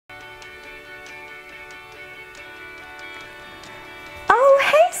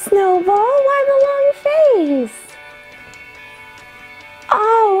Snowball, why the long face?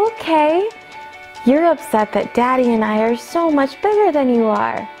 Oh, okay. You're upset that Daddy and I are so much bigger than you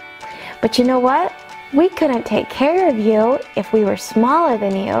are. But you know what? We couldn't take care of you if we were smaller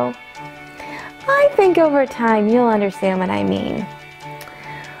than you. I think over time you'll understand what I mean.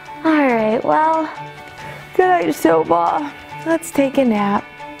 Alright, well, good night, Snowball. Let's take a nap.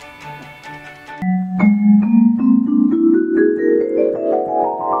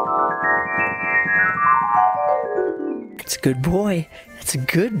 That's a good boy. That's a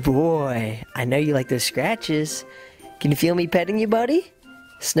good boy. I know you like those scratches. Can you feel me petting you, buddy?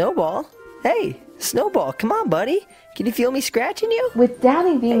 Snowball? Hey, Snowball, come on, buddy. Can you feel me scratching you? With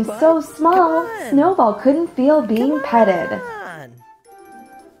Daddy being so small, Snowball couldn't feel being petted.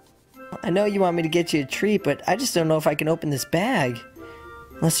 I know you want me to get you a treat, but I just don't know if I can open this bag.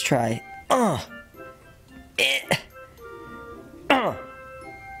 Let's try.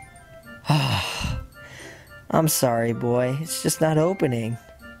 I'm sorry, boy. It's just not opening.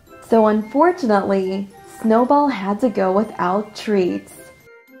 So unfortunately, Snowball had to go without treats.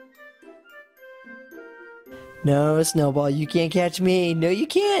 No, Snowball, you can't catch me. No, you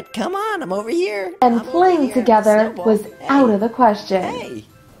can't. Come on, I'm over here. And playing together was out of the question. Hey.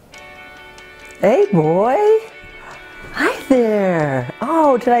 Hey, boy. Hi there.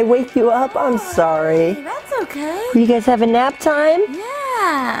 Oh, did I wake you up? I'm sorry. That's okay. You guys having nap time?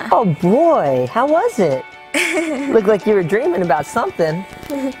 Yeah. Oh, boy. How was it? Looked like you were dreaming about something.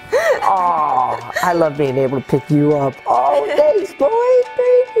 Oh, I love being able to pick you up. Oh, thanks, boy.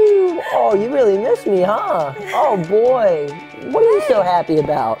 Thank you. Oh, you really miss me, huh? Oh, boy. What are you so happy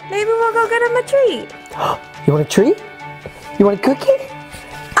about? Maybe we'll go get him a treat. You want a treat? You want a cookie?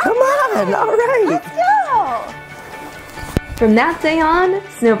 Come on. All right. Let's go. From that day on,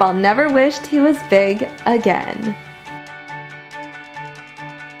 Snowball never wished he was big again.